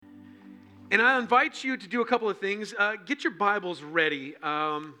And I invite you to do a couple of things. Get your Bibles ready.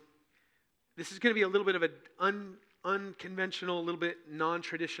 This is going to be a little bit of an unconventional, a little bit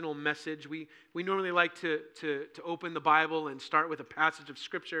non-traditional message. We normally like to open the Bible and start with a passage of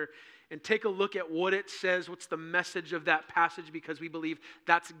Scripture and take a look at what it says, what's the message of that passage, because we believe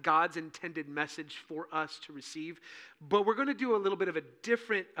that's God's intended message for us to receive. But we're going to do a little bit of a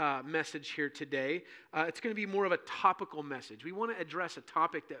different message here today. It's going to be more of a topical message. We want to address a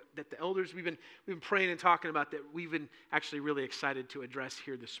topic that the elders, we've been praying and talking about, that we've been actually really excited to address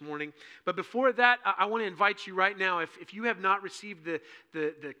here this morning. But before that, I want to invite you right now, if you have not received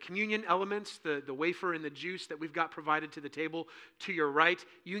the communion elements, the wafer and the juice that we've got provided to the table to your right,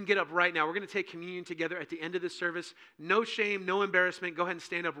 you can get up right now. We're going to take communion together at the end of the service. No shame, no embarrassment. Go ahead and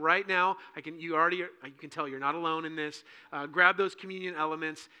stand up right now. You can tell you're not alone in this. Grab those communion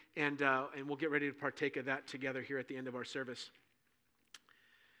elements, and we'll get ready to partake of that together here at the end of our service.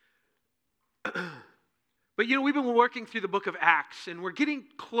 But we've been working through the book of Acts, and we're getting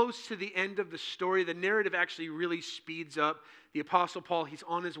close to the end of the story. The narrative actually really speeds up. The Apostle Paul, he's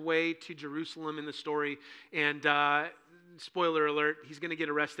on his way to Jerusalem in the story, and spoiler alert, he's going to get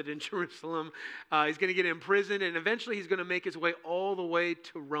arrested in Jerusalem. He's going to get imprisoned, and eventually he's going to make his way all the way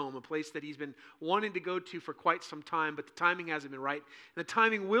to Rome, a place that he's been wanting to go to for quite some time, but the timing hasn't been right. And the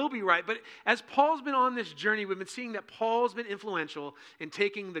timing will be right. But as Paul's been on this journey, we've been seeing that Paul's been influential in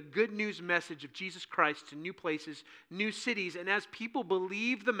taking the good news message of Jesus Christ to new places, new cities. And as people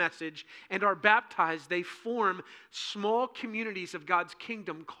believe the message and are baptized, they form small communities of God's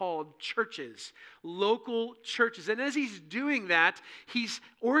kingdom called churches, local churches. And as he's doing that, he's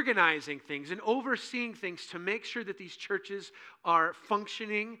organizing things and overseeing things to make sure that these churches are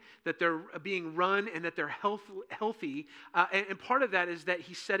functioning, that they're being run, and that they're healthy. And part of that is that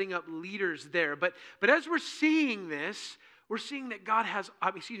he's setting up leaders there. But as we're seeing this, we're seeing that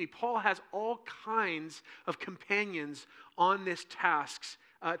Paul has all kinds of companions on this task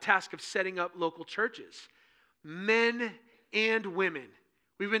of setting up local churches, men and women.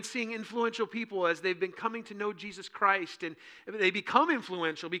 We've been seeing influential people as they've been coming to know Jesus Christ, and they become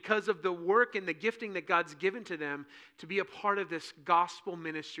influential because of the work and the gifting that God's given to them to be a part of this gospel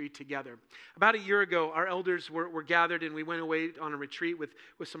ministry together. About a year ago, our elders were gathered, and we went away on a retreat with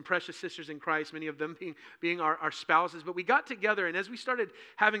some precious sisters in Christ, many of them being our spouses. But we got together, and as we started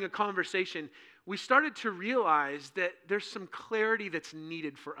having a conversation, we started to realize that there's some clarity that's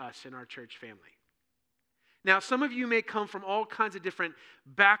needed for us in our church family. Now, some of you may come from all kinds of different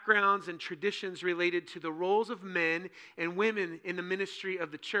backgrounds and traditions related to the roles of men and women in the ministry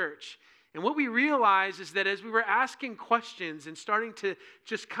of the church. And what we realize is that as we were asking questions and starting to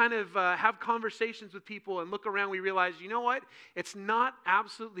just kind of have conversations with people and look around, we realized, you know what? It's not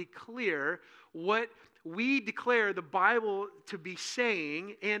absolutely clear what we declare the Bible to be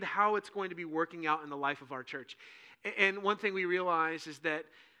saying and how it's going to be working out in the life of our church. And one thing we realize is that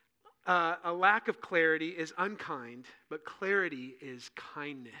a lack of clarity is unkind, but clarity is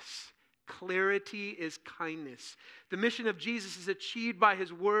kindness. Clarity is kindness. The mission of Jesus is achieved by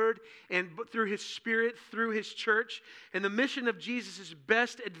His Word and through His Spirit, through His church. And the mission of Jesus is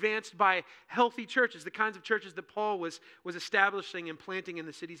best advanced by healthy churches, the kinds of churches that Paul was establishing and planting in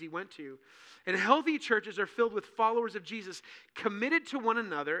the cities he went to. And healthy churches are filled with followers of Jesus, committed to one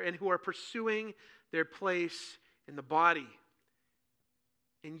another and who are pursuing their place in the body.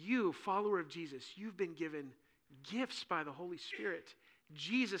 And you, follower of Jesus, you've been given gifts by the Holy Spirit.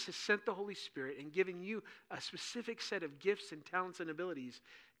 Jesus has sent the Holy Spirit and given you a specific set of gifts and talents and abilities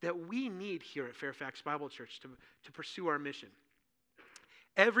that we need here at Fairfax Bible Church to pursue our mission.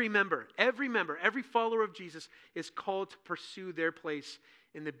 Every member, every follower of Jesus is called to pursue their place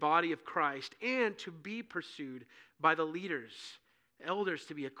in the body of Christ and to be pursued by the leaders, elders,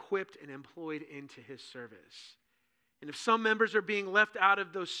 to be equipped and employed into His service. And if some members are being left out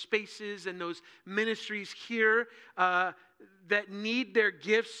of those spaces and those ministries here that need their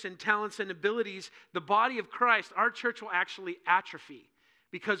gifts and talents and abilities, the body of Christ, our church, will actually atrophy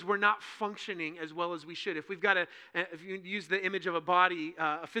because we're not functioning as well as we should. If you use the image of a body,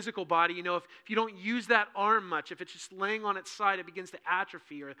 a physical body, if you don't use that arm much, if it's just laying on its side, it begins to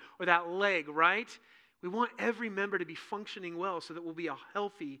atrophy, or that leg, right? We want every member to be functioning well so that we'll be a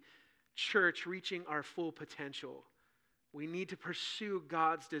healthy church reaching our full potential. We need to pursue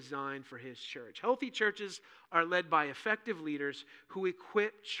God's design for His church. Healthy churches are led by effective leaders who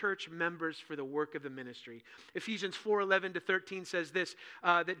equip church members for the work of the ministry. Ephesians 4:11-13 says this,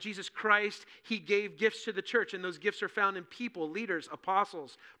 that Jesus Christ, He gave gifts to the church, and those gifts are found in people, leaders,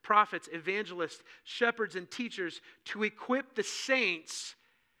 apostles, prophets, evangelists, shepherds, and teachers to equip the saints,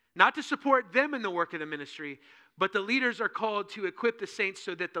 not to support them in the work of the ministry, But the leaders are called to equip the saints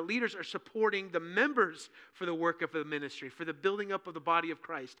so that the leaders are supporting the members for the work of the ministry, for the building up of the body of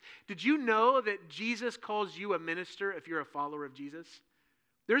Christ. Did you know that Jesus calls you a minister if you're a follower of Jesus?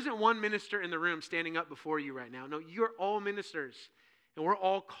 There isn't one minister in the room standing up before you right now. No, you're all ministers. And we're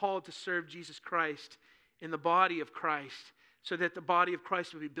all called to serve Jesus Christ in the body of Christ so that the body of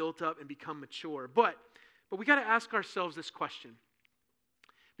Christ will be built up and become mature. But we got to ask ourselves this question,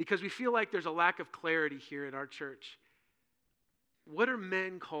 because we feel like there's a lack of clarity here at our church. What are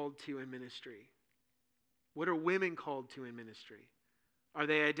men called to in ministry? What are women called to in ministry? Are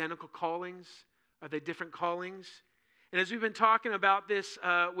they identical callings? Are they different callings? And as we've been talking about this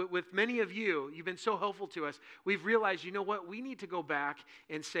with many of you, you've been so helpful to us, we've realized, you know what, we need to go back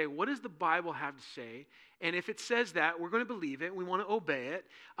and say, what does the Bible have to say? And if it says that, we're going to believe it. We want to obey it.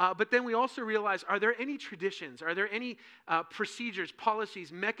 But then we also realize, are there any traditions? Are there any procedures,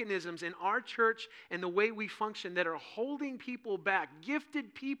 policies, mechanisms in our church and the way we function that are holding people back,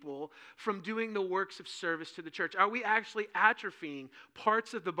 gifted people, from doing the works of service to the church? Are we actually atrophying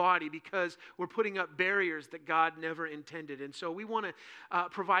parts of the body because we're putting up barriers that God never intended? And so we want to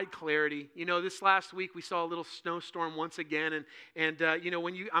provide clarity. You know, this last week we saw a little snowstorm once again. And you know,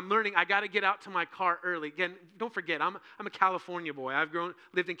 I'm learning, I got to get out to my car early. Again, don't forget, I'm a California boy. I've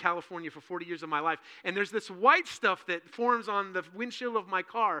lived in California for 40 years of my life. And there's this white stuff that forms on the windshield of my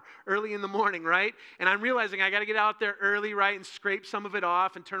car early in the morning, right? And I'm realizing I got to get out there early, right, and scrape some of it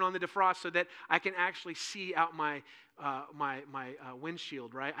off and turn on the defrost so that I can actually see out my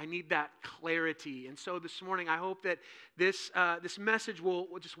windshield, right? I need that clarity. And so this morning, I hope that this message will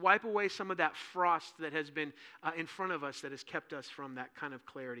just wipe away some of that frost that has been in front of us that has kept us from that kind of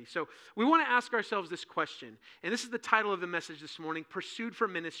clarity. So we want to ask ourselves this question, and this is the title of the message this morning: Pursued for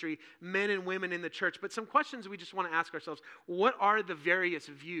Ministry, Men and Women in the Church. But some questions we just want to ask ourselves: what are the various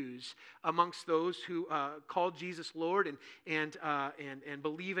views amongst those who call Jesus Lord and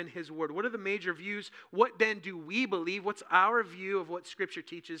believe in His Word? What are the major views? What then do we believe? What's our view of what Scripture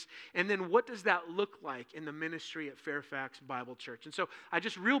teaches? And then what does that look like in the ministry at Fairfax Bible Church? And so I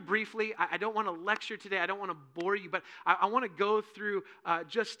just real briefly, I don't want to lecture today. I don't want to bore you, but I want to go through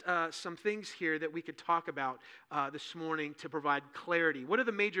just some things here that we could talk about this morning to provide clarity. What are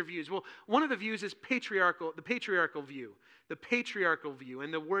the major views? Well, one of the views is the patriarchal view. The patriarchal view,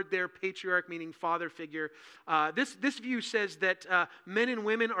 and the word there, patriarch, meaning father figure. This view says that men and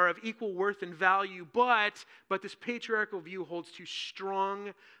women are of equal worth and value, but this patriarchal view holds to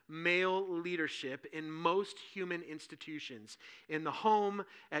strong male leadership in most human institutions, in the home,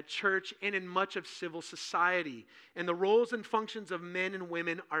 at church, and in much of civil society. And the roles and functions of men and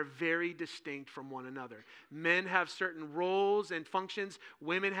women are very distinct from one another. Men have certain roles and functions.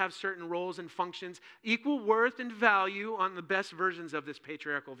 Women have certain roles and functions. Equal worth and value on the best versions of this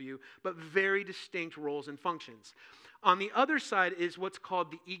patriarchal view, but very distinct roles and functions. On the other side is what's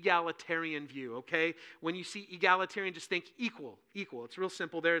called the egalitarian view, okay? When you see egalitarian, just think equal. It's real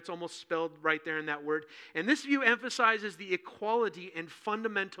simple there. It's almost spelled right there in that word. And this view emphasizes the equality and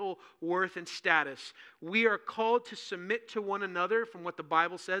fundamental worth and status. We are called to submit to one another from what the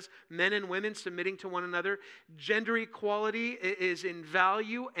Bible says, men and women submitting to one another. Gender equality is in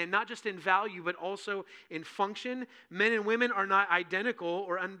value, and not just in value, but also in function. Men and women are not identical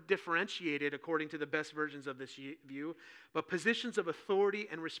or undifferentiated according to the best versions of this view, but positions of authority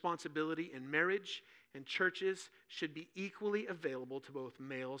and responsibility in marriage and churches should be equally available to both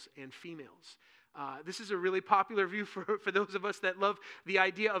males and females. This is a really popular view for those of us that love the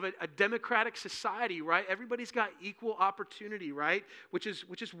idea of a democratic society, right? Everybody's got equal opportunity, right? Which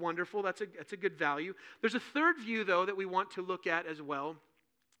is wonderful. That's a good value. There's a third view, though, that we want to look at as well,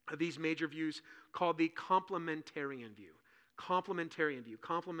 of these major views, called the complementarian view.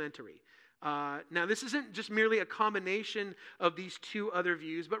 Complementary. Now, this isn't just merely a combination of these two other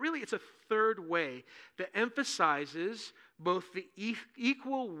views, but really it's a third way that emphasizes both the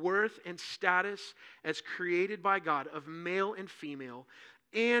equal worth and status as created by God of male and female,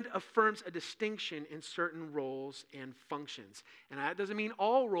 and affirms a distinction in certain roles and functions. And that doesn't mean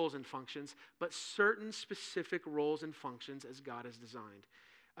all roles and functions, but certain specific roles and functions as God has designed.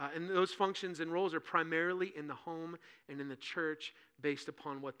 And those functions and roles are primarily in the home and in the church based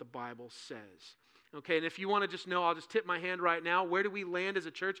upon what the Bible says. Okay, and if you want to just know, I'll just tip my hand right now. Where do we land as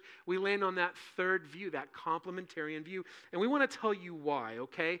a church? We land on that third view, that complementarian view. And we want to tell you why,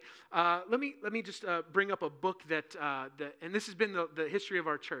 okay? Let me just bring up a book that and this has been the history of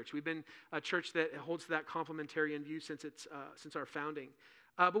our church. We've been a church that holds that complementarian view since our founding.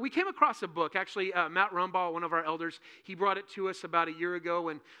 But we came across a book. Actually, Matt Rumbaugh, one of our elders, he brought it to us about a year ago,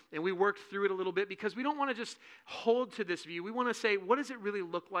 and we worked through it a little bit because we don't want to just hold to this view. We want to say, what does it really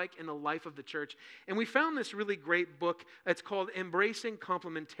look like in the life of the church? And we found this really great book. It's called Embracing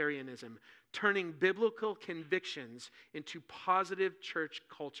Complementarianism, Turning Biblical Convictions into Positive Church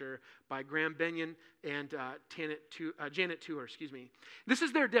Culture by Graham Benyon and Janet Tuer. This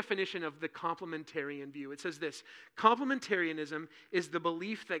is their definition of the complementarian view. It says this: complementarianism is the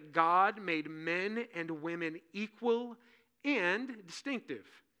belief that God made men and women equal and distinctive,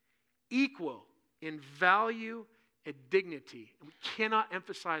 equal in value and dignity. And we cannot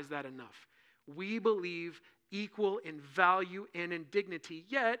emphasize that enough. We believe equal in value and in dignity,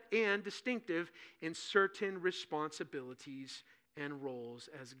 yet and distinctive in certain responsibilities and roles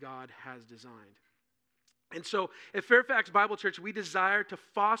as God has designed. And so at Fairfax Bible Church, we desire to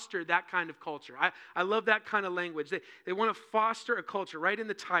foster that kind of culture. I love that kind of language. They want to foster a culture, right in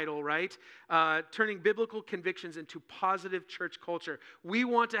the title, right? Turning biblical convictions into positive church culture. We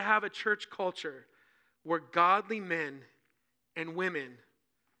want to have a church culture where godly men and women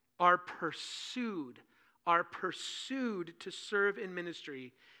are pursued to serve in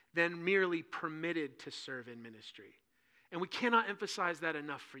ministry than merely permitted to serve in ministry. And we cannot emphasize that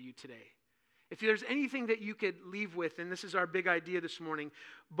enough for you today. If there's anything that you could leave with, and this is our big idea this morning,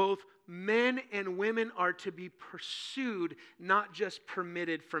 both men and women are to be pursued, not just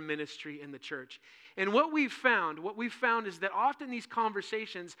permitted for ministry in the church. And what we've found is that often these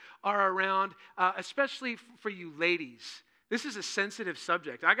conversations are around, especially for you ladies. This is a sensitive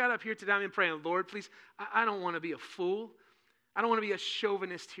subject. I got up here today, I've been praying, Lord, please, I don't want to be a fool. I don't want to be a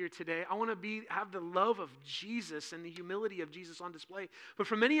chauvinist here today. I want to have the love of Jesus and the humility of Jesus on display. But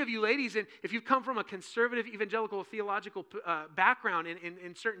for many of you ladies, and if you've come from a conservative, evangelical, theological background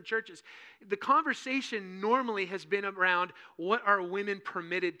in certain churches, the conversation normally has been around what are women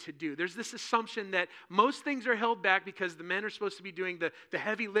permitted to do. There's this assumption that most things are held back because the men are supposed to be doing the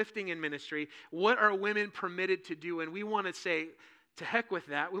heavy lifting in ministry. What are women permitted to do? And we want to say, to heck with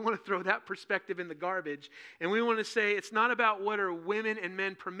that. We want to throw that perspective in the garbage. And we want to say it's not about what are women and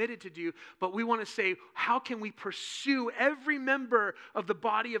men permitted to do, but we want to say, how can we pursue every member of the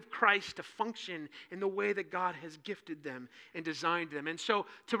body of Christ to function in the way that God has gifted them and designed them? And so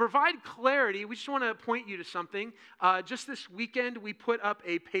to provide clarity, we just want to point you to something. Just this weekend, we put up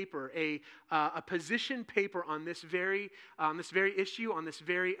a paper, a position paper on this very issue, on this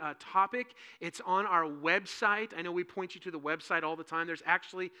very topic. It's on our website. I know we point you to the website all the time. There's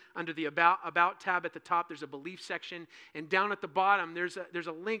actually, under the About tab at the top, there's a belief section. And down at the bottom, there's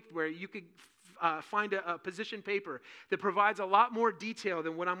a link where you could find a position paper that provides a lot more detail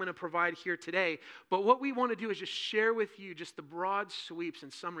than what I'm going to provide here today. But what we want to do is just share with you just the broad sweeps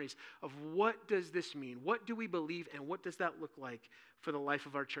and summaries of what does this mean? What do we believe, and what does that look like for the life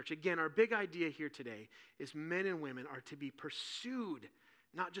of our church? Again, our big idea here today is men and women are to be pursued,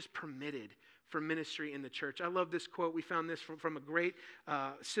 not just permitted, for ministry in the church. I love this quote. We found this from a great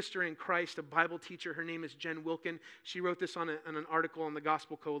sister in Christ, a Bible teacher. Her name is Jen Wilkin. She wrote this on an article on the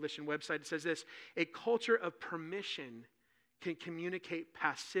Gospel Coalition website. It says this: a culture of permission can communicate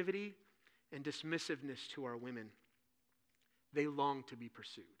passivity and dismissiveness to our women. They long to be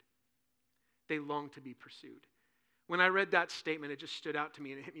pursued. They long to be pursued. When I read that statement, it just stood out to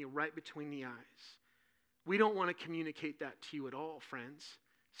me and it hit me right between the eyes. We don't want to communicate that to you at all, friends.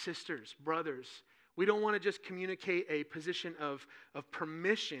 Sisters, brothers, we don't want to just communicate a position of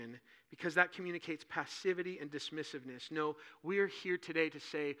permission because that communicates passivity and dismissiveness. No, we are here today to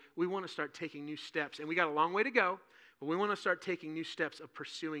say we want to start taking new steps. And we got a long way to go, but we want to start taking new steps of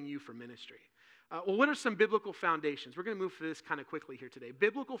pursuing you for ministry. Well, what are some biblical foundations? We're going to move through this kind of quickly here today.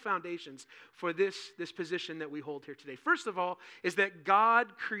 Biblical foundations for this position that we hold here today. First of all is that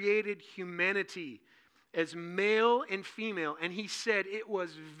God created humanity as male and female, and he said it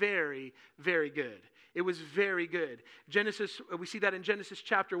was very, very good. It was very good. Genesis, we see that in Genesis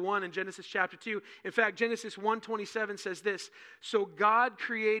chapter 1 and Genesis chapter 2. In fact, Genesis 1:27 says this: so God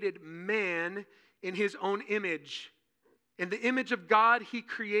created man in his own image. In the image of God, he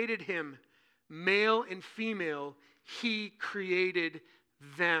created him. Male and female, he created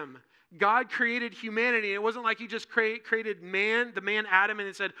them. God created humanity. It wasn't like he just created the man Adam, and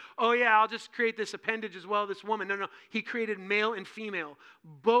then said, oh yeah, I'll just create this appendage as well, this woman. No. He created male and female,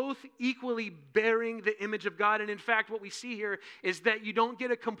 both equally bearing the image of God. And in fact, what we see here is that you don't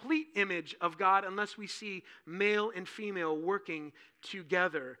get a complete image of God unless we see male and female working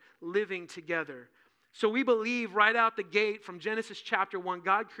together, living together. So we believe right out the gate from Genesis chapter 1,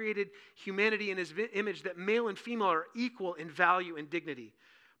 God created humanity in his image, that male and female are equal in value and dignity.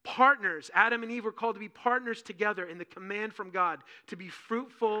 Partners. Adam and Eve were called to be partners together in the command from God to be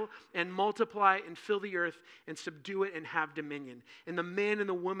fruitful and multiply and fill the earth and subdue it and have dominion. And the man and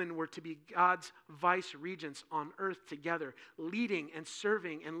the woman were to be God's vice regents on earth together, leading and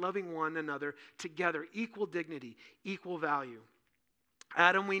serving and loving one another together, equal dignity, equal value.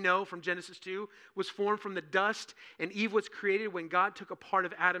 Adam, we know from Genesis 2, was formed from the dust, and Eve was created when God took a part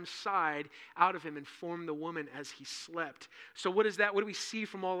of Adam's side out of him and formed the woman as he slept. So what is that? What do we see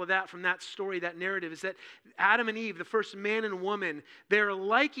from all of that, from that story, that narrative? Is that Adam and Eve, the first man and woman, they're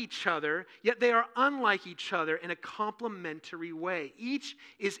like each other, yet they are unlike each other in a complementary way. Each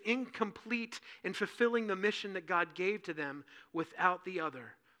is incomplete in fulfilling the mission that God gave to them without the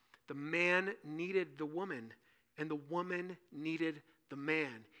other. The man needed the woman, and the woman needed the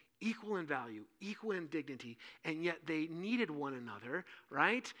man, equal in value, equal in dignity, and yet they needed one another,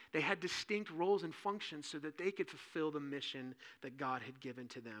 right? They had distinct roles and functions so that they could fulfill the mission that God had given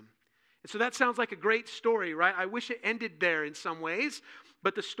to them. And so that sounds like a great story, right? I wish it ended there in some ways,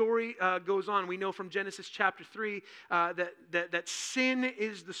 but the story goes on. We know from Genesis chapter 3 that sin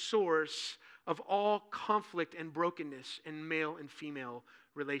is the source of all conflict and brokenness in male and female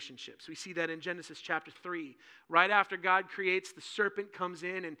relationships. We see that in Genesis chapter 3. Right after God creates, the serpent comes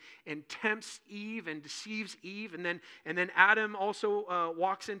in and tempts Eve and deceives Eve. And then Adam also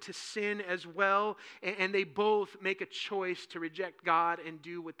walks into sin as well. And they both make a choice to reject God and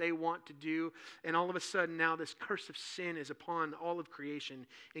do what they want to do. And all of a sudden now this curse of sin is upon all of creation,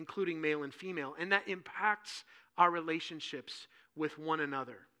 including male and female. And that impacts our relationships with one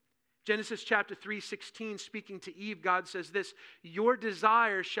another. Genesis chapter 3:16, speaking to Eve, God says this, "Your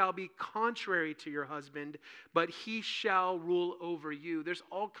desire shall be contrary to your husband, but he shall rule over you." There's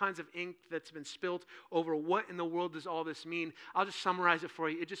all kinds of ink that's been spilled over what in the world does all this mean. I'll just summarize it for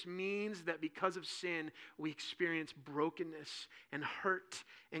you. It just means that because of sin, we experience brokenness and hurt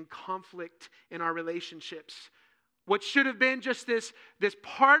and conflict in our relationships. What should have been just this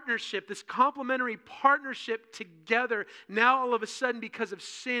partnership, this complementary partnership together, now all of a sudden because of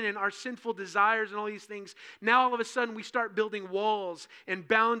sin and our sinful desires and all these things, now all of a sudden we start building walls and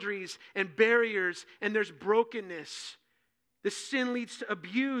boundaries and barriers, and there's brokenness. This sin leads to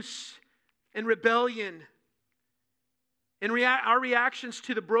abuse and rebellion. And our reactions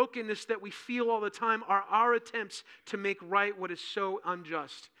to the brokenness that we feel all the time are our attempts to make right what is so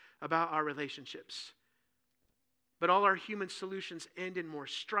unjust about our relationships. But all our human solutions end in more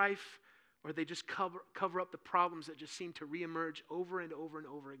strife, or they just cover up the problems that just seem to reemerge over and over and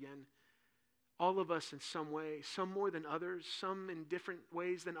over again. All of us in some way, some more than others, some in different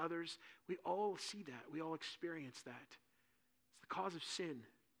ways than others, we all see that. We all experience that. It's the cause of sin.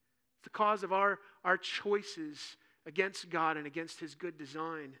 It's the cause of our choices against God and against His good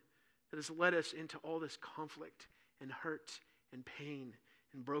design that has led us into all this conflict and hurt and pain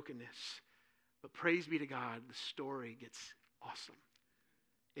and brokenness. But praise be to God, the story gets awesome.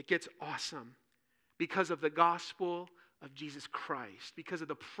 It gets awesome because of the gospel of Jesus Christ, because of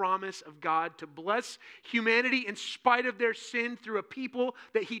the promise of God to bless humanity in spite of their sin through a people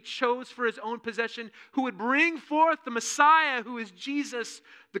that He chose for His own possession, who would bring forth the Messiah, who is Jesus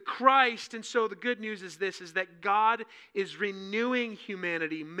the Christ. And so the good news is this, is that God is renewing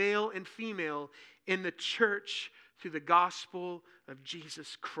humanity, male and female, in the church through the gospel of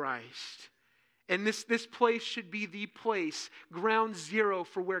Jesus Christ. And this place should be the place, ground zero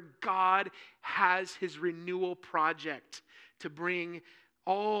for where God has His renewal project to bring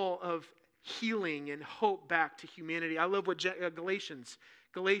all of healing and hope back to humanity. I love what Galatians,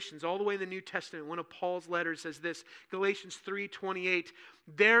 all the way in the New Testament, one of Paul's letters says this, Galatians 3:28,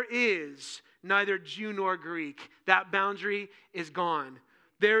 "There is neither Jew nor Greek." That boundary is gone.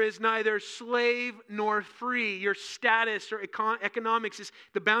 There is neither slave nor free. Your status or economics is,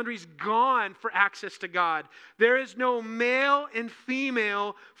 the boundary's gone for access to God. There is no male and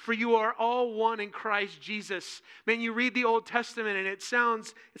female, for you are all one in Christ Jesus. Man, you read the Old Testament and it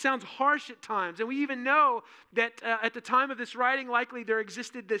sounds harsh at times. And we even know that at the time of this writing, likely there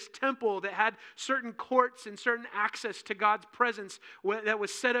existed this temple that had certain courts and certain access to God's presence that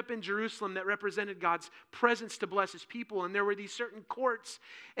was set up in Jerusalem that represented God's presence to bless His people. And there were these certain courts.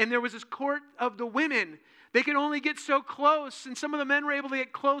 And there was this court of the women. They could only get so close, and some of the men were able to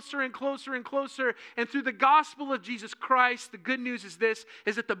get closer and closer and closer. And through the gospel of Jesus Christ, the good news is this,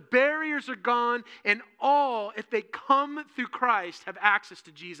 is that the barriers are gone, and all, if they come through Christ, have access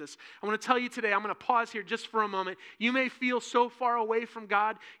to Jesus. I want to tell you today, I'm going to pause here just for a moment. You may feel so far away from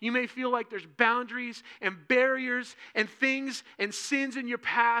God. You may feel like there's boundaries and barriers and things and sins in your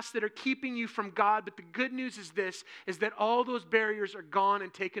past that are keeping you from God. But the good news is this, is that all those barriers are gone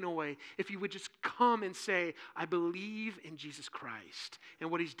and taken away. If you would just come and say, say, I believe in Jesus Christ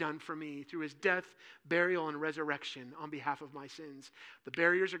and what he's done for me through his death, burial, and resurrection on behalf of my sins. The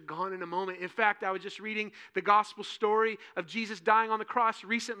barriers are gone in a moment. In fact, I was just reading the gospel story of Jesus dying on the cross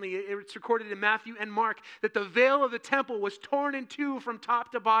recently. It's recorded in Matthew and Mark that the veil of the temple was torn in two from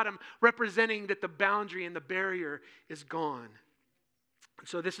top to bottom, representing that the boundary and the barrier is gone.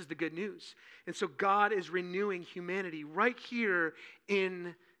 So this is the good news. And so God is renewing humanity right here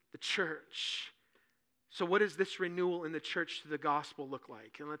in the church. So what does this renewal in the church to the gospel look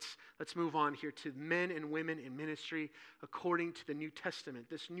like? And let's move on here to men and women in ministry according to the New Testament,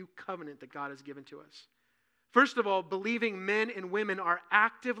 this new covenant that God has given to us. First of all, believing men and women are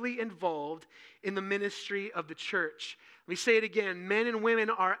actively involved in the ministry of the church. Let me say it again. Men and women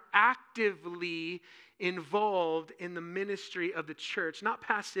are actively involved in the ministry of the church. Not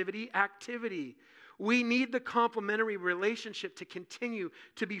passivity, activity. We need the complementary relationship to continue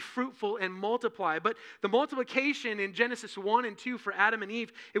to be fruitful and multiply. But the multiplication in Genesis 1 and 2 for Adam and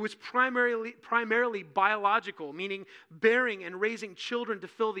Eve, it was primarily biological, meaning bearing and raising children to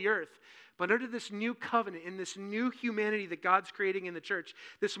fill the earth. But under this new covenant, in this new humanity that God's creating in the church,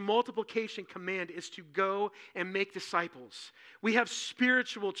 this multiplication command is to go and make disciples. We have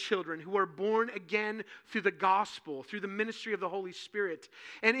spiritual children who are born again through the gospel, through the ministry of the Holy Spirit.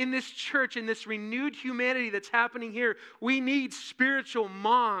 And in this church, in this renewed humanity that's happening here, we need spiritual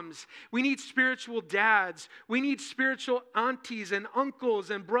moms. We need spiritual dads. We need spiritual aunties and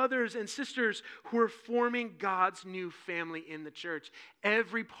uncles and brothers and sisters who are forming God's new family in the church.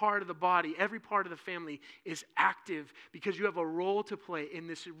 Every part of the body, every part of the family is active because you have a role to play in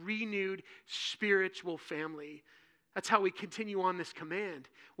this renewed spiritual family. That's how we continue on this command.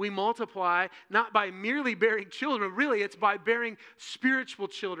 We multiply not by merely bearing children. Really, it's by bearing spiritual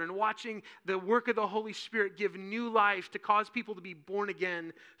children, watching the work of the Holy Spirit give new life to cause people to be born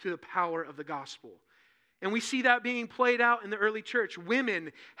again through the power of the gospel. And we see that being played out in the early church.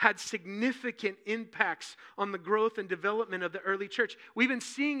 Women had significant impacts on the growth and development of the early church. We've been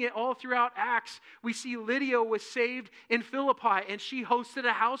seeing it all throughout Acts. We see Lydia was saved in Philippi, and she hosted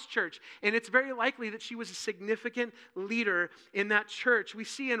a house church. And it's very likely that she was a significant leader in that church. We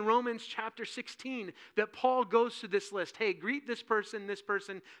see in Romans chapter 16 that Paul goes through this list. Hey, greet this person, this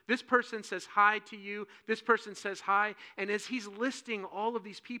person. This person says hi to you. This person says hi. And as he's listing all of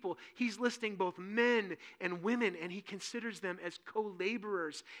these people, he's listing both men and women, and he considers them as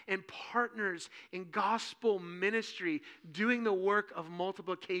co-laborers and partners in gospel ministry, doing the work of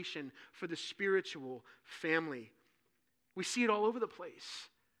multiplication for the spiritual family. We see it all over the place.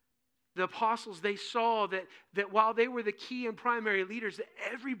 The apostles, they saw that while they were the key and primary leaders, that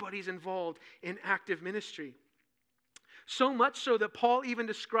everybody's involved in active ministry. So much so that Paul even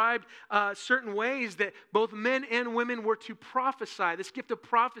described certain ways that both men and women were to prophesy. This gift of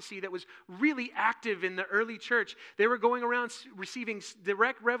prophecy that was really active in the early church. They were going around receiving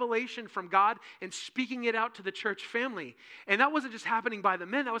direct revelation from God and speaking it out to the church family. And that wasn't just happening by the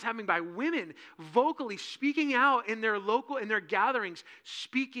men, that was happening by women, vocally speaking out in their gatherings,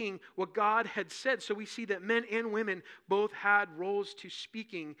 speaking what God had said. So we see that men and women both had roles to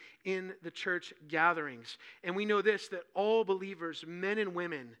speaking in the church gatherings. And we know this, that all believers, men and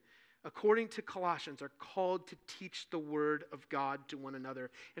women, according to Colossians, are called to teach the word of God to one another.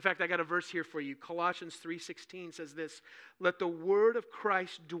 In fact, I got a verse here for you. Colossians 3:16 says this, let the word of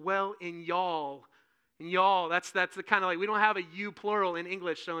Christ dwell in y'all. And y'all, that's the kind of like, we don't have a you plural in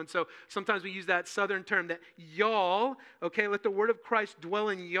English, so sometimes we use that southern term, that y'all, okay, let the word of Christ dwell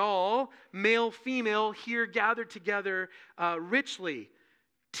in y'all, male, female, here gathered together richly,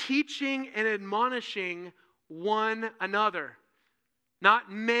 teaching and admonishing one another.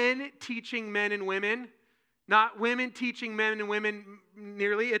 Not men teaching men and women, not women teaching men and women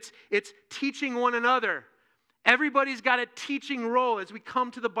nearly. It's teaching one another. Everybody's got a teaching role as we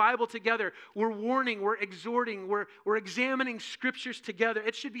come to the Bible together. We're warning, we're exhorting, we're examining scriptures together.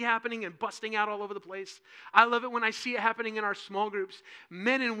 It should be happening and busting out all over the place. I love it when I see it happening in our small groups.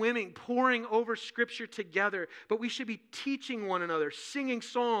 Men and women pouring over scripture together. But we should be teaching one another, singing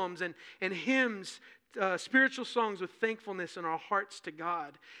psalms and hymns, spiritual songs with thankfulness in our hearts to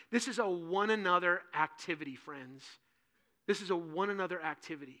God. This is a one another activity, friends. This is a one another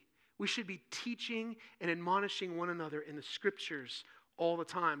activity. We should be teaching and admonishing one another in the scriptures all the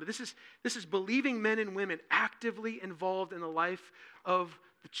time. But this is believing men and women actively involved in the life of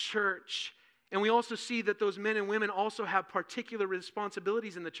the church. And we also see that those men and women also have particular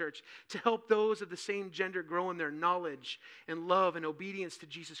responsibilities in the church to help those of the same gender grow in their knowledge and love and obedience to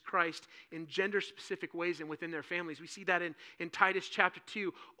Jesus Christ in gender-specific ways and within their families. We see that in Titus chapter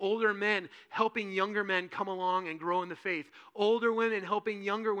 2, older men helping younger men come along and grow in the faith. Older women helping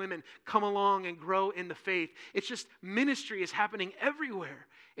younger women come along and grow in the faith. It's just ministry is happening everywhere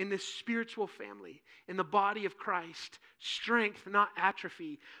in this spiritual family, in the body of Christ. Strength, not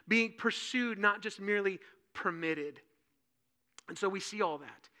atrophy. Being pursued, not just merely permitted. And so we see all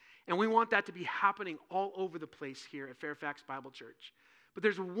that. And we want that to be happening all over the place here at Fairfax Bible Church. But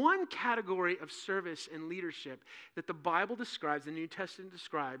there's one category of service and leadership that the Bible describes, the New Testament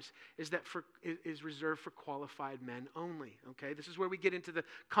describes, is reserved for qualified men only. Okay, this is where we get into the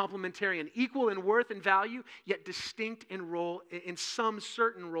complementarian, equal in worth and value, yet distinct in role in some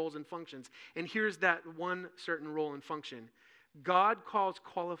certain roles and functions. And here's that one certain role and function: God calls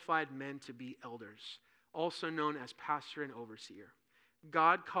qualified men to be elders, also known as pastor and overseer.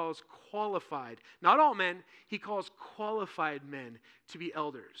 God calls qualified, not all men, he calls qualified men to be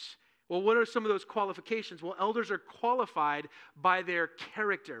elders. Well, what are some of those qualifications? Well, elders are qualified by their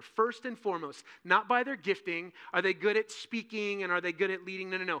character, first and foremost, not by their gifting. Are they good at speaking and are they good at leading?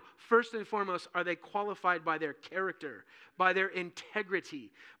 No. First and foremost, are they qualified by their character, by their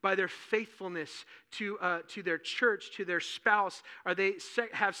integrity, by their faithfulness to their church, to their spouse? Are they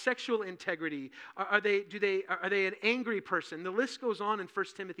have sexual integrity? Are they an angry person? The list goes on in 1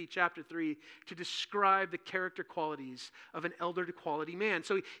 Timothy chapter 3 to describe the character qualities of an elder to quality man.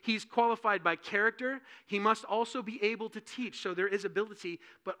 So he's qualified by character. He must also be able to teach. So there is ability,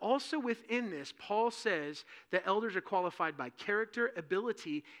 but also within this, Paul says that elders are qualified by character,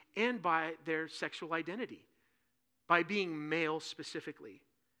 ability, and by their sexual identity. By being male specifically.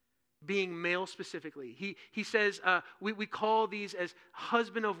 Being male specifically. He says, we call these as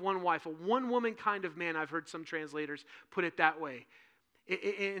husband of one wife, a one-woman kind of man. I've heard some translators put it that way.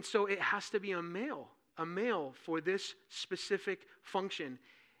 And so it has to be a male for this specific function.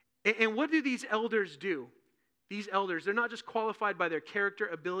 And what do these elders do? These elders, they're not just qualified by their character,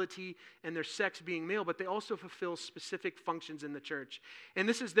 ability, and their sex being male, but they also fulfill specific functions in the church. And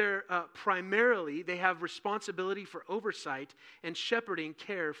this is their, primarily, they have responsibility for oversight and shepherding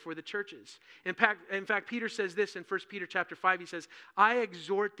care for the churches. In fact, Peter says this in 1 Peter chapter 5, he says, I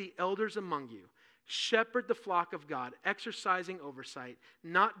exhort the elders among you, shepherd the flock of God, exercising oversight,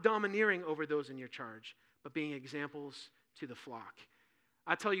 not domineering over those in your charge, but being examples to the flock.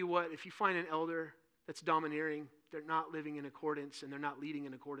 I tell you what, if you find an elder that's domineering, they're not living in accordance, and they're not leading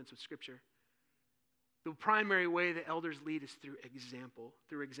in accordance with Scripture. The primary way that elders lead is through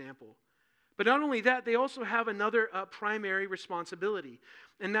example. But not only that, they also have another primary responsibility,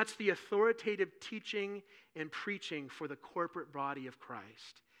 and that's the authoritative teaching and preaching for the corporate body of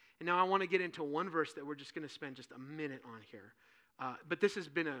Christ. And now I want to get into one verse that we're just going to spend just a minute on here. But this has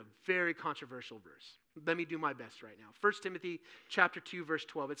been a very controversial verse. Let me do my best right now. 1 Timothy chapter 2, verse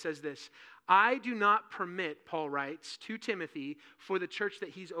 12. It says this, I do not permit, Paul writes, to Timothy for the church that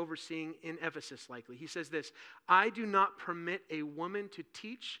he's overseeing in Ephesus likely. He says this, I do not permit a woman to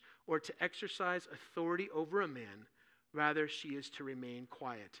teach or to exercise authority over a man. Rather, she is to remain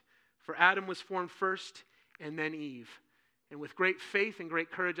quiet. For Adam was formed first and then Eve. And with great faith and great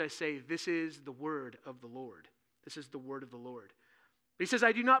courage I say, this is the word of the Lord. This is the word of the Lord. He says,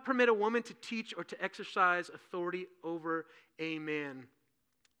 I do not permit a woman to teach or to exercise authority over a man.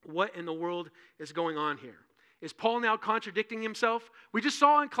 What in the world is going on here? Is Paul now contradicting himself? We just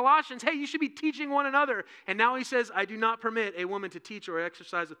saw in Colossians, hey, you should be teaching one another. And now he says, I do not permit a woman to teach or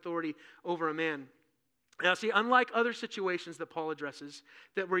exercise authority over a man. Now, see, unlike other situations that Paul addresses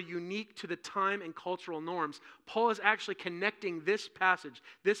that were unique to the time and cultural norms, Paul is actually connecting this passage,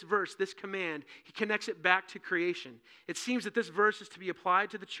 this verse, this command. He connects it back to creation. It seems that this verse is to be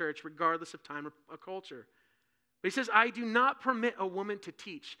applied to the church regardless of time or culture. But he says, I do not permit a woman to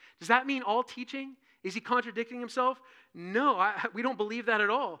teach. Does that mean all teaching? Is he contradicting himself? No, we don't believe that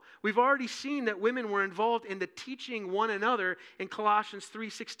at all. We've already seen that women were involved in the teaching one another in Colossians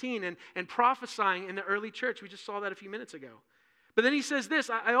 3:16 and prophesying in the early church. We just saw that a few minutes ago. But then he says this,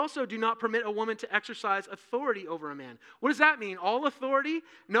 I also do not permit a woman to exercise authority over a man. What does that mean? All authority?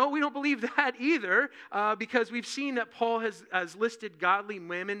 No, we don't believe that either, because we've seen that Paul has listed godly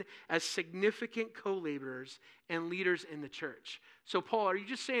women as significant co-laborers and leaders in the church. So Paul, are you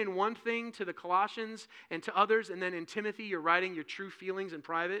just saying one thing to the Colossians and to others, and then in Timothy you're writing your true feelings in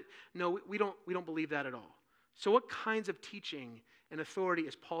private? No, we don't believe that at all. So what kinds of teaching and authority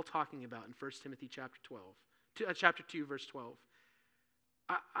is Paul talking about in 1 Timothy chapter 2, verse 12?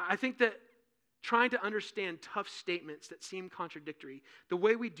 I think that trying to understand tough statements that seem contradictory. The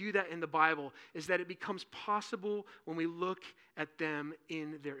way we do that in the Bible is that it becomes possible when we look at them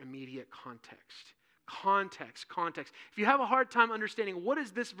in their immediate context. Context. If you have a hard time understanding what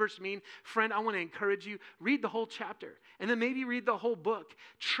does this verse mean, friend, I want to encourage you, read the whole chapter and then maybe read the whole book.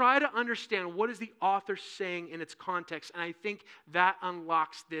 Try to understand what is the author saying in its context, and I think that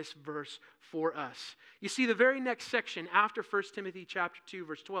unlocks this verse for us. You see, the very next section after 1 Timothy chapter 2,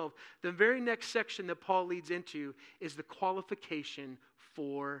 verse 12, the very next section that Paul leads into is the qualification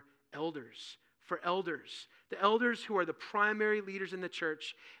for elders. The elders who are the primary leaders in the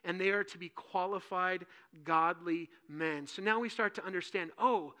church, and they are to be qualified, godly men. So now we start to understand,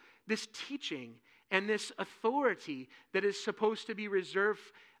 this teaching and this authority that is supposed to be reserved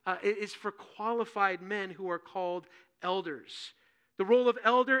is for qualified men who are called elders. The role of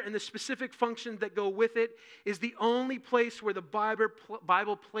elder and the specific functions that go with it is the only place where the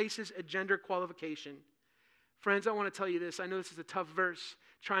Bible places a gender qualification. Friends, I want to tell you this. I know this is a tough verse,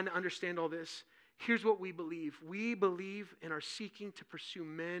 trying to understand all this. Here's what we believe. We believe and are seeking to pursue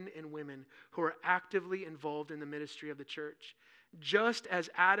men and women who are actively involved in the ministry of the church. Just as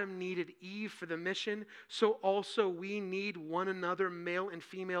Adam needed Eve for the mission, so also we need one another, male and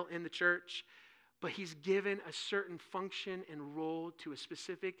female, in the church. But he's given a certain function and role to a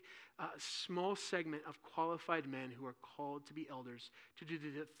specific small segment of qualified men who are called to be elders, to do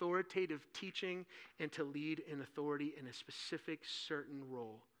the authoritative teaching and to lead in authority in a specific certain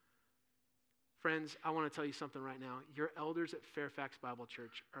role. Friends, I want to tell you something right now. Your elders at Fairfax Bible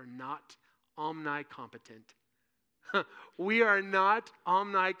Church are not omnicompetent. We are not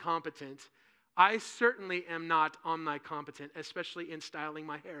omnicompetent. I certainly am not omnicompetent, especially in styling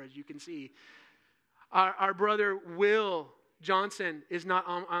my hair, as you can see. Our brother Will Johnson is not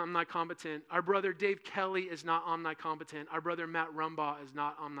omnicompetent. Our brother Dave Kelly is not omnicompetent. Our brother Matt Rumbaugh is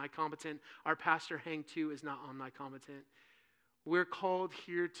not omnicompetent. Our pastor Hang Tu is not omnicompetent. We're called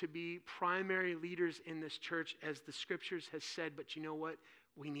here to be primary leaders in this church, as the scriptures has said, but you know what?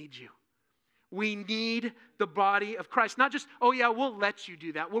 We need you. We need the body of Christ. Not just, we'll let you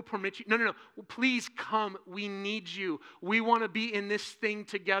do that. We'll permit you. No. Please come. We need you. We want to be in this thing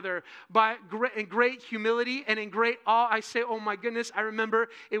together. In great humility and in great awe, I say, oh my goodness, I remember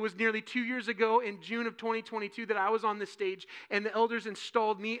it was nearly 2 years ago in June of 2022 that I was on this stage, and the elders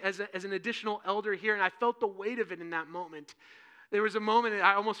installed me as an additional elder here, and I felt the weight of it in that moment. There was a moment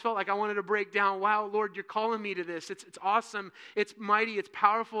I almost felt like I wanted to break down. Wow, Lord, you're calling me to this. It's awesome. It's mighty. It's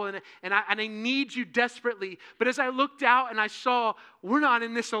powerful. And I need you desperately. But as I looked out and I saw, we're not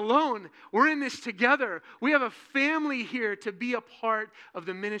in this alone. We're in this together. We have a family here to be a part of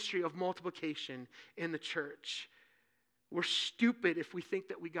the ministry of multiplication in the church. We're stupid if we think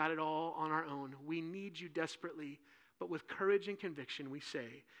that we got it all on our own. We need you desperately. But with courage and conviction, we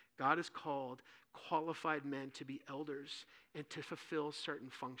say, God has called qualified men to be elders and to fulfill certain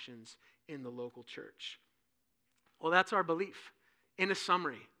functions in the local church. Well, that's our belief in a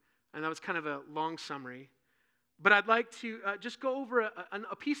summary. And that was kind of a long summary. But I'd like to just go over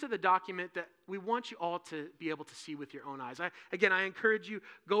a piece of the document that we want you all to be able to see with your own eyes. I encourage you,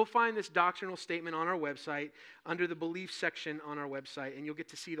 go find this doctrinal statement on our website under the belief section on our website, and you'll get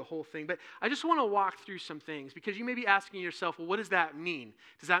to see the whole thing. But I just want to walk through some things, because you may be asking yourself, well, what does that mean?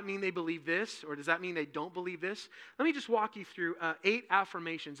 Does that mean they believe this, or does that mean they don't believe this? Let me just walk you through 8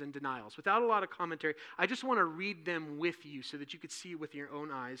 affirmations and denials. Without a lot of commentary, I just want to read them with you so that you could see it with your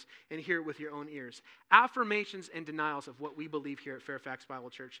own eyes and hear it with your own ears. Affirmations and denials of what we believe here at Fairfax Bible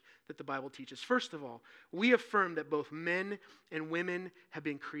Church that the Bible teaches. First of all, we affirm that both men and women have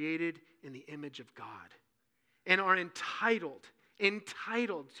been created in the image of God and are entitled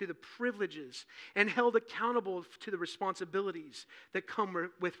to the privileges and held accountable to the responsibilities that come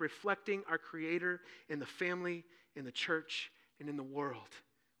with reflecting our Creator in the family, in the church, and in the world.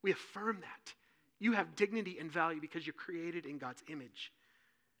 We affirm that. You have dignity and value because you're created in God's image.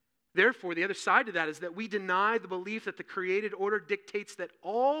 Therefore, the other side to that is that we deny the belief that the created order dictates that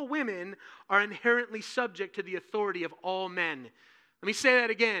all women are inherently subject to the authority of all men. Let me say that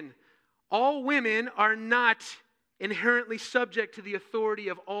again. All women are not inherently subject to the authority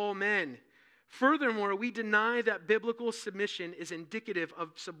of all men. Furthermore, we deny that biblical submission is indicative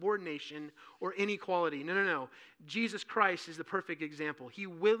of subordination or inequality. No. Jesus Christ is the perfect example. He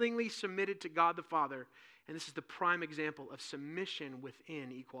willingly submitted to God the Father. And this is the prime example of submission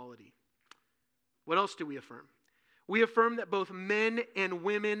within equality. What else do we affirm? We affirm that both men and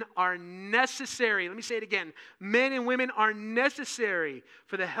women are necessary. Let me say it again. Men and women are necessary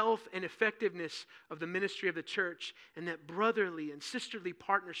for the health and effectiveness of the ministry of the church, and that brotherly and sisterly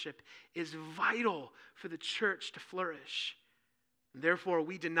partnership is vital for the church to flourish. Therefore,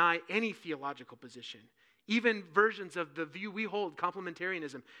 we deny any theological position. Even versions of the view we hold,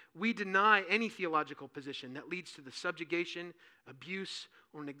 complementarianism, we deny any theological position that leads to the subjugation, abuse,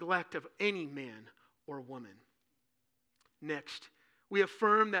 or neglect of any man or woman. Next, we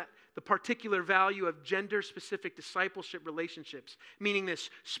affirm that the particular value of gender-specific discipleship relationships, meaning this,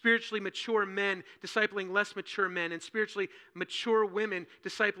 spiritually mature men discipling less mature men, and spiritually mature women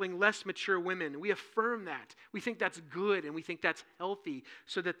discipling less mature women. We affirm that. We think that's good, and we think that's healthy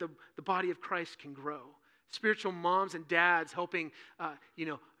so that the body of Christ can grow. Spiritual moms and dads helping,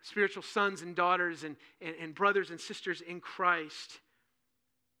 spiritual sons and daughters and brothers and sisters in Christ.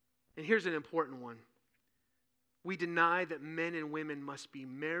 And here's an important one. We deny that men and women must be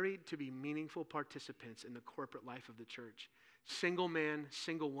married to be meaningful participants in the corporate life of the church. Single man,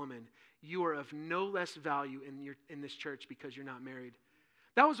 single woman, you are of no less value in this church because you're not married.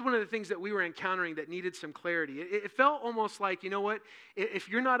 That was one of the things that we were encountering that needed some clarity. It felt almost like, you know what, if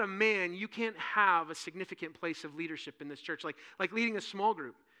you're not a man, you can't have a significant place of leadership in this church, like leading a small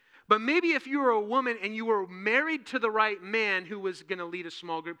group. But maybe if you were a woman and you were married to the right man who was going to lead a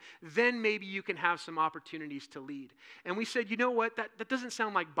small group, then maybe you can have some opportunities to lead. And we said, you know what, that doesn't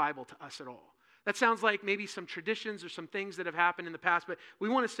sound like Bible to us at all. That sounds like maybe some traditions or some things that have happened in the past, but we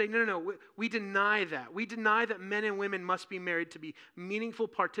want to say, no, we deny that. We deny that men and women must be married to be meaningful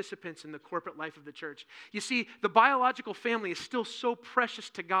participants in the corporate life of the church. You see, the biological family is still so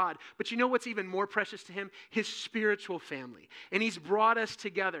precious to God, but you know what's even more precious to him? His spiritual family. And he's brought us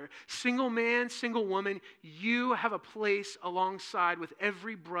together. Single man, single woman, you have a place alongside with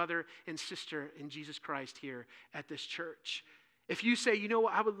every brother and sister in Jesus Christ here at this church. If you say, you know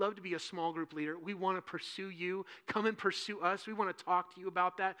what, I would love to be a small group leader, we want to pursue you. Come and pursue us. We want to talk to you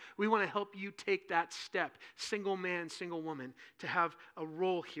about that. We want to help you take that step, single man, single woman, to have a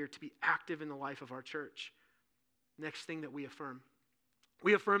role here, to be active in the life of our church. Next thing that we affirm.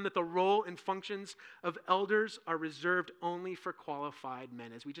 We affirm that the role and functions of elders are reserved only for qualified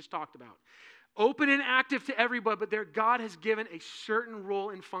men, as we just talked about. Open and active to everybody, but God has given a certain role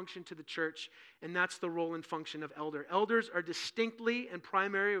and function to the church, and that's the role and function of elder. Elders are distinctly and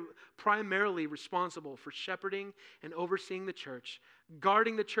primarily responsible for shepherding and overseeing the church,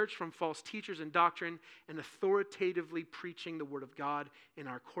 guarding the church from false teachers and doctrine, and authoritatively preaching the word of God in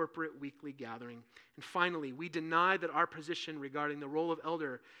our corporate weekly gathering. And finally, we deny that our position regarding the role of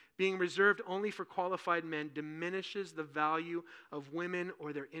elder being reserved only for qualified men diminishes the value of women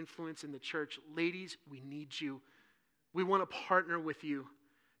or their influence in the church. Ladies, we need you. We want to partner with you.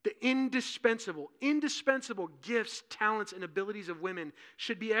 The indispensable gifts, talents, and abilities of women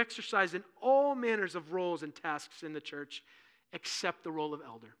should be exercised in all manners of roles and tasks in the church, except the role of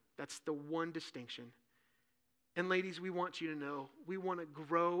elder. That's the one distinction. And ladies, we want you to know, we want to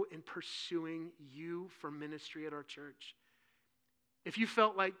grow in pursuing you for ministry at our church. If you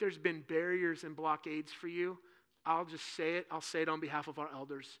felt like there's been barriers and blockades for you, I'll just say it. I'll say it on behalf of our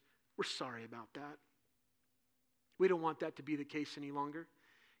elders. We're sorry about that. We don't want that to be the case any longer.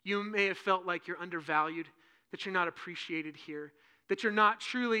 You may have felt like you're undervalued, that you're not appreciated here, that you're not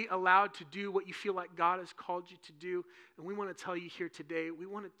truly allowed to do what you feel like God has called you to do. And we want to tell you here today, we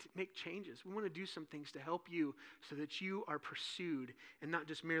want to make changes. We want to do some things to help you so that you are pursued and not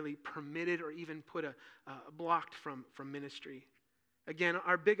just merely permitted or even put blocked from ministry. Again,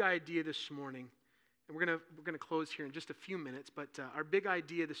 our big idea this morning, and we're gonna close here in just a few minutes, but our big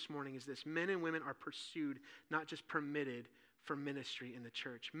idea this morning is this: men and women are pursued, not just permitted, for ministry in the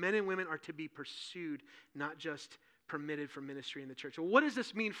church. Men and women are to be pursued, not just permitted for ministry in the church. Well, what does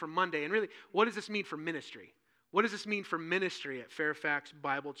this mean for Monday? And really, what does this mean for ministry? What does this mean for ministry at Fairfax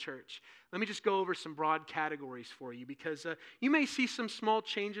Bible Church? Let me just go over some broad categories for you, because you may see some small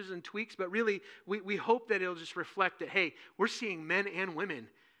changes and tweaks, but really we hope that it'll just reflect that, hey, we're seeing men and women,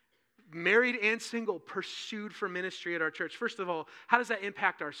 married and single, pursued for ministry at our church. First of all, how does that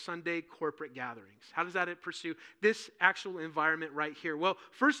impact our Sunday corporate gatherings? How does that pursue this actual environment right here? Well,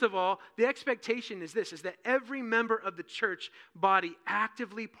 first of all, the expectation is this, is that every member of the church body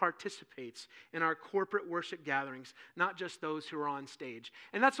actively participates in our corporate worship gatherings, not just those who are on stage.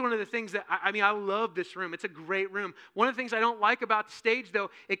 And that's one of the things that, I love this room. It's a great room. One of the things I don't like about the stage, though,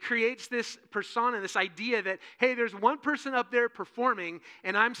 it creates this persona, this idea that, hey, there's one person up there performing,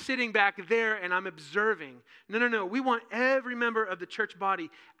 and I'm sitting back there and I'm observing. No. We want every member of the church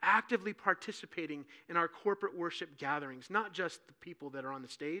body actively participating in our corporate worship gatherings, not just the people that are on the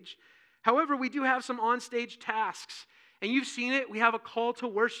stage. However, we do have some on-stage tasks. And you've seen it. We have a call to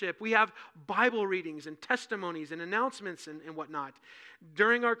worship. We have Bible readings and testimonies and announcements and whatnot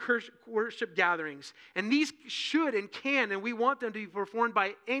during our worship gatherings. And these should and can, and we want them to be performed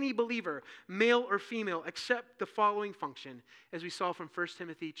by any believer, male or female, except the following function, as we saw from 1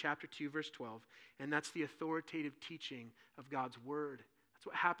 Timothy chapter 2, verse 12. And that's the authoritative teaching of God's word. That's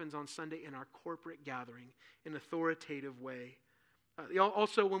what happens on Sunday in our corporate gathering, in an authoritative way.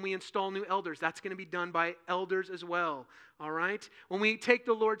 Also, when we install new elders, that's going to be done by elders as well, all right? When we take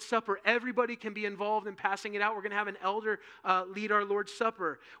the Lord's Supper, everybody can be involved in passing it out. We're going to have an elder lead our Lord's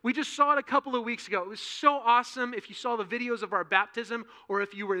Supper. We just saw it a couple of weeks ago. It was so awesome. If you saw the videos of our baptism, or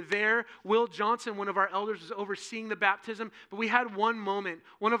if you were there, Will Johnson, one of our elders, was overseeing the baptism. But we had one moment,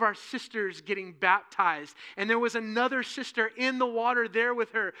 one of our sisters getting baptized, and there was another sister in the water there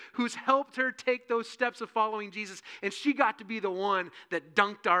with her who's helped her take those steps of following Jesus, and she got to be the one that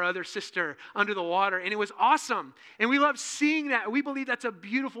dunked our other sister under the water, and it was awesome. And we love seeing that. We believe that's a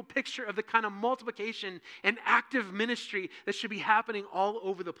beautiful picture of the kind of multiplication and active ministry that should be happening all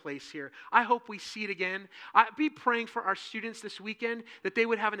over the place here. I hope we see it again. I'd be praying for our students this weekend that they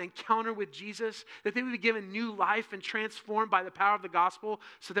would have an encounter with Jesus, that they would be given new life and transformed by the power of the gospel,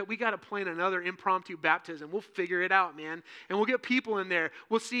 so that we got to plan another impromptu baptism. We'll figure it out, man. And we'll get people in there.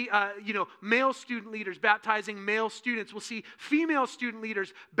 We'll see, male student leaders baptizing male students. We'll see female student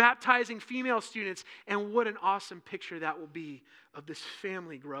leaders baptizing female students. And what an awesome picture that will be of this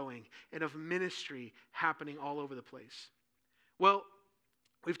family growing and of ministry happening all over the place. Well,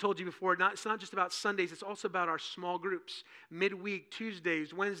 we've told you before, it's not just about Sundays, it's also about our small groups. Midweek,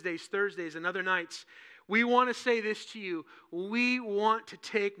 Tuesdays, Wednesdays, Thursdays, and other nights. We want to say this to you. We want to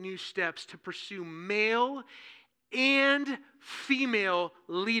take new steps to pursue male and female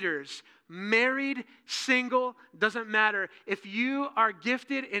leaders. Married, single, doesn't matter. If you are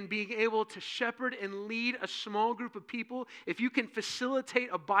gifted in being able to shepherd and lead a small group of people, if you can facilitate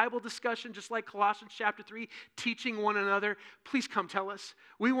a Bible discussion just like Colossians chapter 3, teaching one another, please come tell us.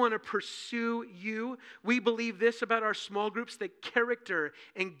 We want to pursue you. We believe this about our small groups, that character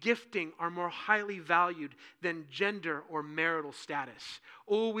and gifting are more highly valued than gender or marital status.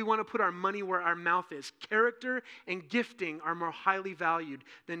 Oh, we want to put our money where our mouth is. Character and gifting are more highly valued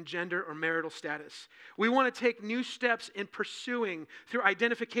than gender or marital status. We want to take new steps in pursuing, through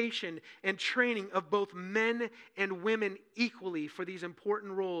identification and training of both men and women equally for these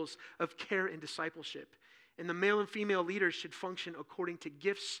important roles of care and discipleship. And the male and female leaders should function according to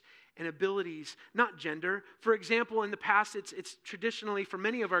gifts and abilities, not gender. For example, in the past, it's traditionally, for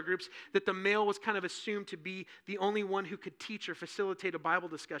many of our groups, that the male was kind of assumed to be the only one who could teach or facilitate a Bible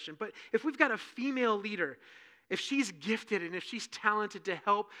discussion. But if we've got a female leader, if she's gifted and if she's talented to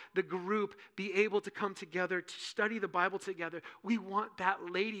help the group be able to come together, to study the Bible together, we want that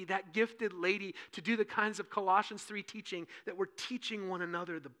lady, that gifted lady, to do the kinds of Colossians 3 teaching that we're teaching one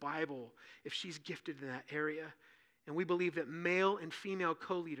another the Bible, if she's gifted in that area. And we believe that male and female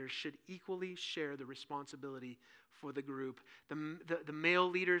co-leaders should equally share the responsibility for the group. The male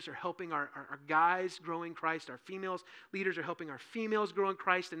leaders are helping our guys grow in Christ. Our females leaders are helping our females grow in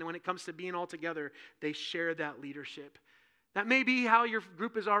Christ. And when it comes to being all together, they share that leadership. That may be how your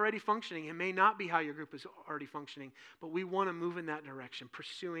group is already functioning. It may not be how your group is already functioning. But we want to move in that direction,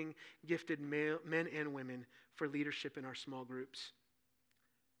 pursuing gifted men and women for leadership in our small groups.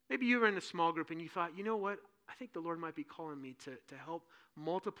 Maybe you were in a small group and you thought, you know what? I think the Lord might be calling me to help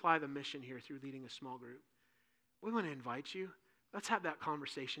multiply the mission here through leading a small group. We want to invite you. Let's have that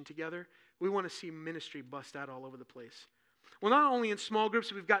conversation together. We want to see ministry bust out all over the place. Well, not only in small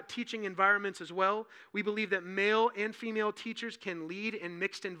groups, we've got teaching environments as well. We believe that male and female teachers can lead in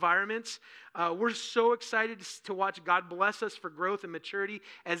mixed environments. We're so excited to watch God bless us for growth and maturity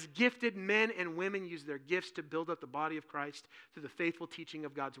as gifted men and women use their gifts to build up the body of Christ through the faithful teaching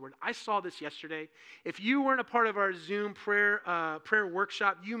of God's word. I saw this yesterday. If you weren't a part of our Zoom prayer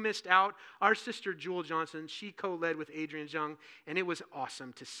workshop, you missed out. Our sister Jewel Johnson, she co-led with Adrian Jung, and it was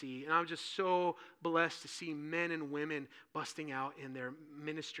awesome to see. And I was just so blessed to see men and women busting out in their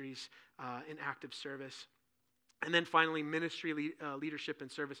ministries in active service. And then finally, ministry leadership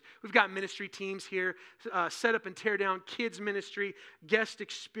and service. We've got ministry teams here, set up and tear down, kids ministry, guest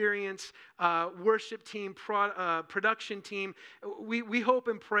experience, worship team, production team. We hope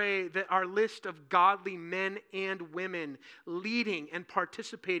and pray that our list of godly men and women leading and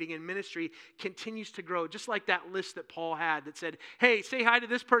participating in ministry continues to grow, just like that list that Paul had that said, hey, say hi to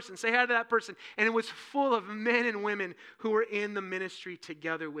this person, say hi to that person. And it was full of men and women who were in the ministry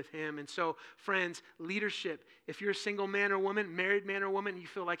together with him. And so, friends, leadership, if you're a single man or woman, married man or woman, you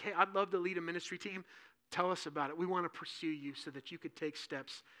feel like, hey, I'd love to lead a ministry team, tell us about it. We want to pursue you so that you could take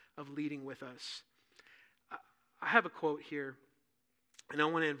steps of leading with us. I have a quote here, and I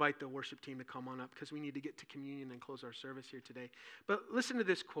want to invite the worship team to come on up because we need to get to communion and close our service here today. But listen to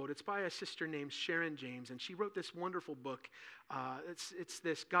this quote. It's by a sister named Sharon James, and she wrote this wonderful book. It's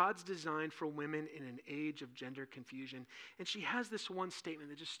this, God's Design for Women in an Age of Gender Confusion. And she has this one statement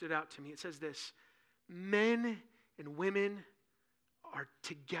that just stood out to me. It says this: men and women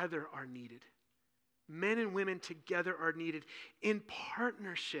together are needed. Men and women together are needed in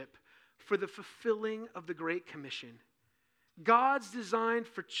partnership for the fulfilling of the Great Commission. God's design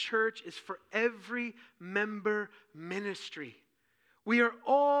for church is for every member ministry. We are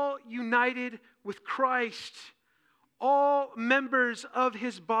all united with Christ, all members of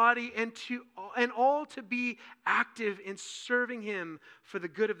his body, and all to be active in serving him for the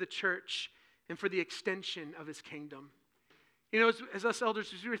good of the church and for the extension of his kingdom. You know, as us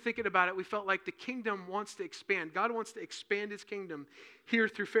elders, as we were thinking about it, we felt like the kingdom wants to expand. God wants to expand his kingdom here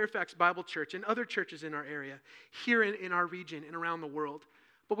through Fairfax Bible Church and other churches in our area, here in our region and around the world.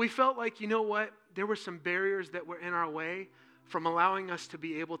 But we felt like, you know what? There were some barriers that were in our way from allowing us to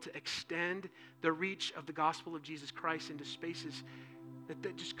be able to extend the reach of the gospel of Jesus Christ into spaces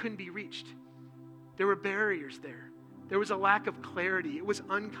that just couldn't be reached. There were barriers there. There was a lack of clarity. It was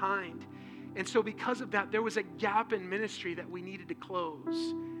unkind. And so because of that, there was a gap in ministry that we needed to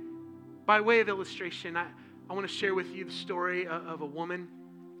close. By way of illustration, I want to share with you the story of a woman.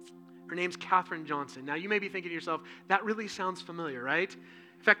 Her name's Katherine Johnson. Now, you may be thinking to yourself, that really sounds familiar, right?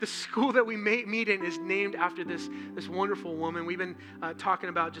 In fact, the school that we meet in is named after this wonderful woman. We've been talking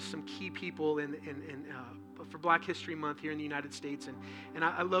about just some key people for Black History Month here in the United States, and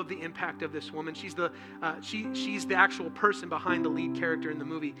I love the impact of this woman. She's the actual person behind the lead character in the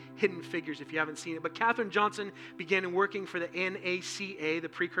movie Hidden Figures, if you haven't seen it. But Katherine Johnson began working for the NACA, the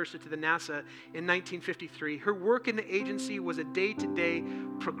precursor to the NASA, in 1953. Her work in the agency was a day-to-day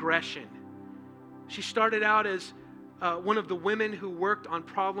progression. She started out as one of the women who worked on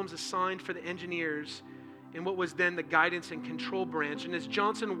problems assigned for the engineers in what was then the guidance and control branch. And as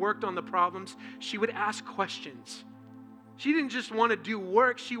Johnson worked on the problems, she would ask questions. She didn't just want to do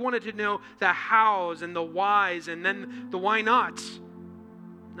work. She wanted to know the hows and the whys and then the why nots.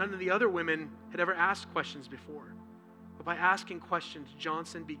 None of the other women had ever asked questions before. But by asking questions,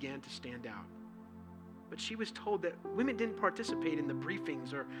 Johnson began to stand out. But she was told that women didn't participate in the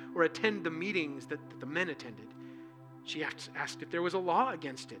briefings or attend the meetings that the men attended. She asked if there was a law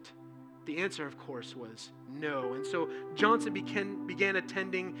against it. The answer, of course, was no. And so Johnson began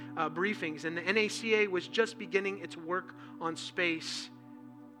attending briefings, and the NACA was just beginning its work on space.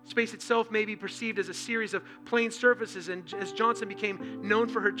 Space itself may be perceived as a series of plane surfaces, and as Johnson became known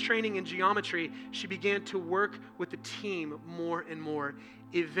for her training in geometry, she began to work with the team more and more.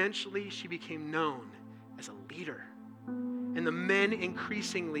 Eventually, she became known as a leader, and the men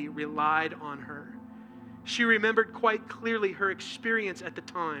increasingly relied on her. She remembered quite clearly her experience at the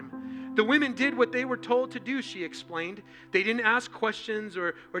time. The women did what they were told to do, she explained. They didn't ask questions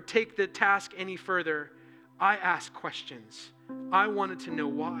or take the task any further. I asked questions. I wanted to know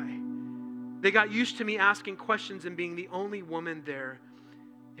why. They got used to me asking questions and being the only woman there.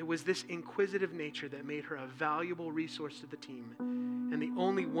 It was this inquisitive nature that made her a valuable resource to the team, and the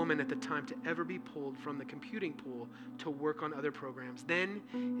only woman at the time to ever be pulled from the computing pool to work on other programs. Then,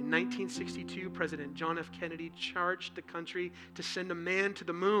 in 1962, President John F. Kennedy charged the country to send a man to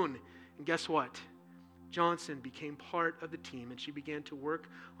the moon. And guess what? Johnson became part of the team, and she began to work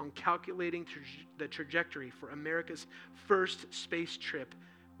on calculating the trajectory for America's first space trip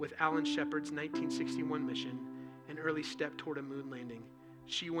with Alan Shepard's 1961 mission, an early step toward a moon landing.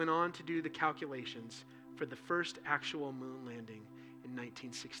 She went on to do the calculations for the first actual moon landing in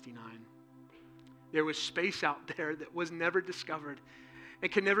 1969. There was space out there that was never discovered.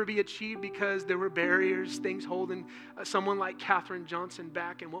 It could never be achieved because there were barriers, things holding someone like Katherine Johnson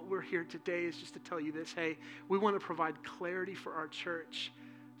back. And what we're here today is just to tell you this: hey, we want to provide clarity for our church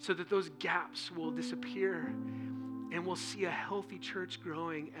so that those gaps will disappear and we'll see a healthy church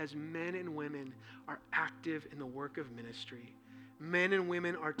growing as men and women are active in the work of ministry. Men and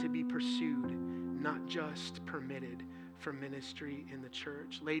women are to be pursued, not just permitted for ministry in the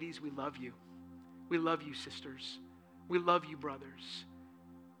church. Ladies, we love you. We love you, sisters. We love you, brothers.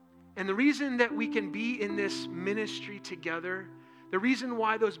 And the reason that we can be in this ministry together, the reason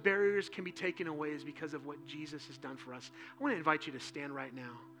why those barriers can be taken away is because of what Jesus has done for us. I want to invite you to stand right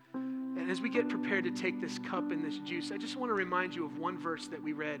now. And as we get prepared to take this cup and this juice, I just want to remind you of one verse that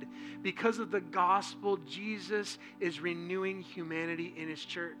we read. Because of the gospel, Jesus is renewing humanity in his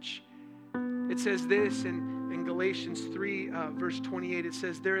church. It says this in Galatians 3, verse 28. It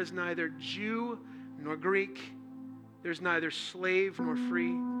says, there is neither Jew nor Greek. There's neither slave nor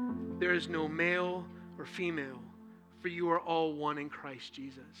free. There is no male or female. for you are all one in Christ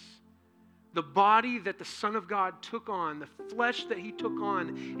Jesus. The body that the Son of God took on, the flesh that he took on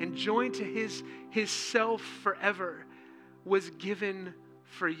and joined to his self forever, was given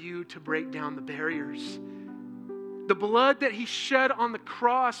for you to break down the barriers. The blood that he shed on the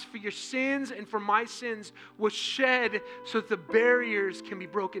cross for your sins and for my sins was shed so that the barriers can be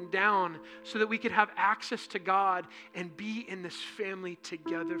broken down, so that we could have access to God and be in this family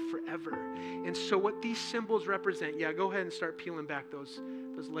together forever. And so what these symbols represent, go ahead and start peeling back those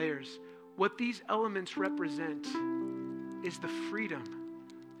layers. What these elements represent is the freedom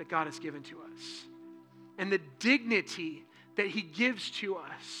that God has given to us and the dignity that he gives to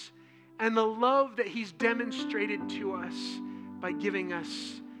us and the love that he's demonstrated to us by giving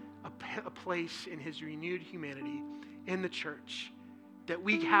us a place in his renewed humanity in the church, that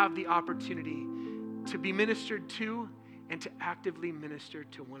we have the opportunity to be ministered to and to actively minister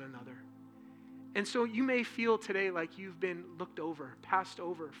to one another. And so you may feel today like you've been looked over, passed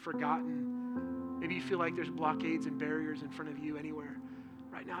over, forgotten. Maybe you feel like there's blockades and barriers in front of you anywhere.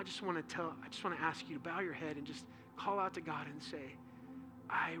 Right now, I just want to ask you to bow your head and just call out to God and say,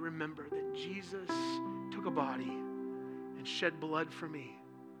 I remember that Jesus took a body and shed blood for me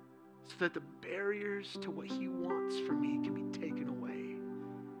so that the barriers to what he wants for me can be taken away.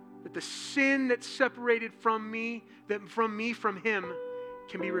 That the sin that separated from me from him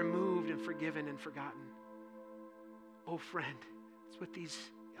can be removed and forgiven and forgotten. Oh friend, that's what these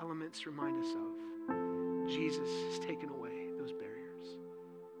elements remind us of. Jesus has taken away those barriers.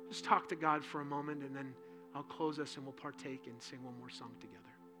 Just talk to God for a moment, and then I'll close us and we'll partake and sing one more song together.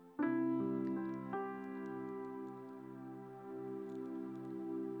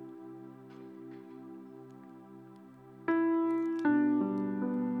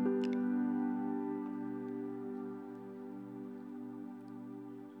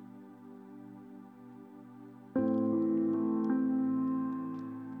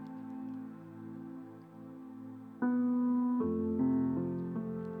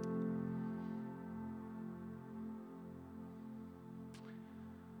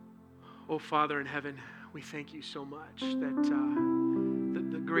 Oh, Father in heaven, we thank you so much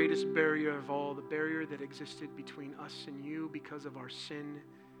that the greatest barrier of all, the barrier that existed between us and you because of our sin,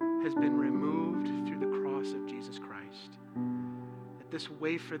 has been removed through the cross of Jesus Christ. That this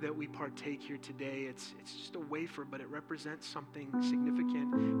wafer that we partake here today, it's just a wafer, but it represents something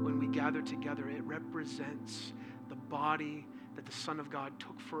significant when we gather together. It represents the body that the Son of God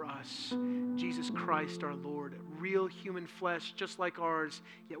took for us, Jesus Christ our Lord, real human flesh just like ours,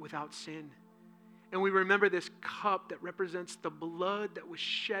 yet without sin. And we remember this cup that represents the blood that was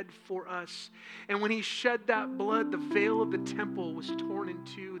shed for us. And when he shed that blood, the veil of the temple was torn in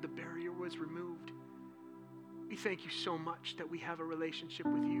two, the barrier was removed. We thank you so much that we have a relationship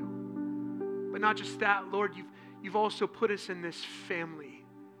with you. But not just that, Lord, you've also put us in this family.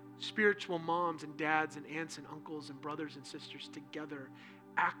 Spiritual moms and dads and aunts and uncles and brothers and sisters together,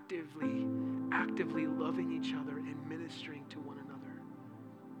 actively loving each other and ministering to one another.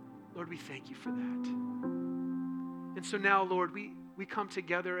 Lord, we thank you for that. And so now, Lord, we come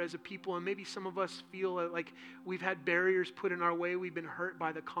together as a people, and maybe some of us feel like we've had barriers put in our way. We've been hurt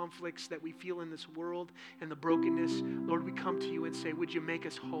by the conflicts that we feel in this world and the brokenness. Lord, we come to you and say, would you make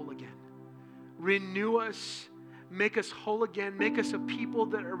us whole again? Renew us. Make us whole again. Make us a people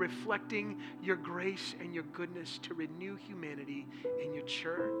that are reflecting your grace and your goodness to renew humanity in your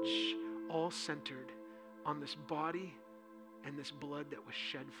church, all centered on this body and this blood that was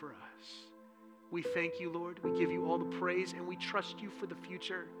shed for us. We thank you, Lord. We give you all the praise, and we trust you for the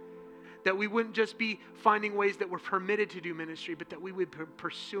future. That we wouldn't just be finding ways that we're permitted to do ministry, but that we would be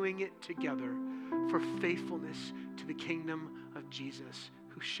pursuing it together for faithfulness to the kingdom of Jesus,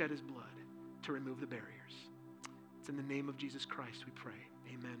 who shed his blood to remove the barriers. It's in the name of Jesus Christ we pray.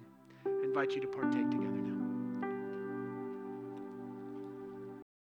 Amen. I invite you to partake together now.